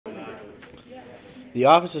The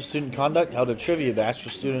Office of Student Conduct held a trivia bash for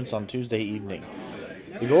students on Tuesday evening.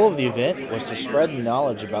 The goal of the event was to spread the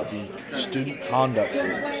knowledge about the student conduct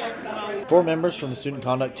rules. Four members from the student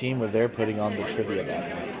conduct team were there putting on the trivia that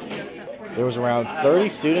night. There was around 30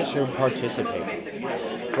 students who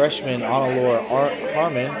participated. Freshman Anna Laura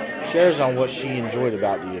Harmon shares on what she enjoyed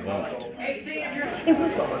about the event. It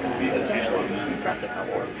was well organized. It was actually impressive how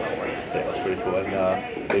well organized It was pretty cool.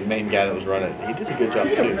 And the main guy that was running, he did a good job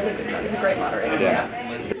He did a too. really good job. He was a great moderator. Yeah.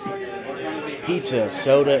 Pizza,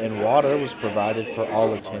 soda, and water was provided for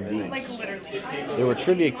all attendees. There were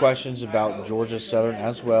trivia questions about Georgia Southern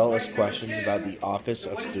as well as questions about the Office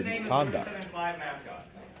of Student Conduct.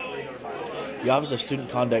 The Office of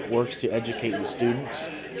Student Conduct works to educate the students,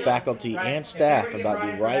 faculty, and staff about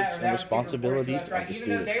the rights and responsibilities of the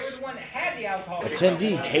students.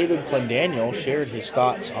 Attendee Caleb Clendaniel shared his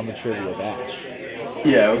thoughts on the trivia bash.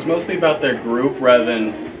 Yeah, it was mostly about their group rather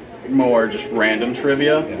than more just random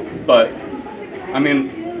trivia. But, I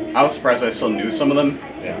mean, I was surprised I still knew some of them.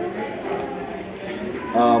 Yeah.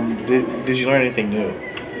 Did you learn anything new?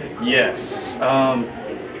 Yes.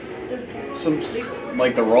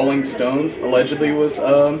 Like the Rolling Stones allegedly was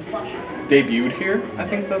debuted here. I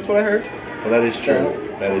think that's what I heard. Well, that is true.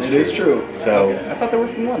 That is It true. is true. So Okay. I thought they were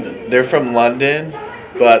from London. they're from London,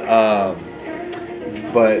 but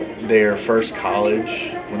their first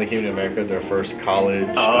college, when they came to America, their first college,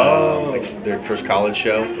 their first college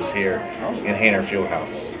show was here in Hanner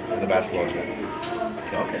Fieldhouse in the basketball gym.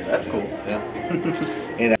 Okay, that's cool. Yeah.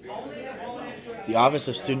 And The Office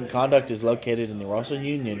of Student Conduct is located in the Russell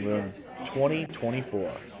Union Room 2024.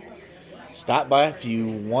 Stop by if you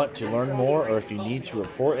want to learn more or if you need to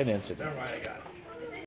report an incident.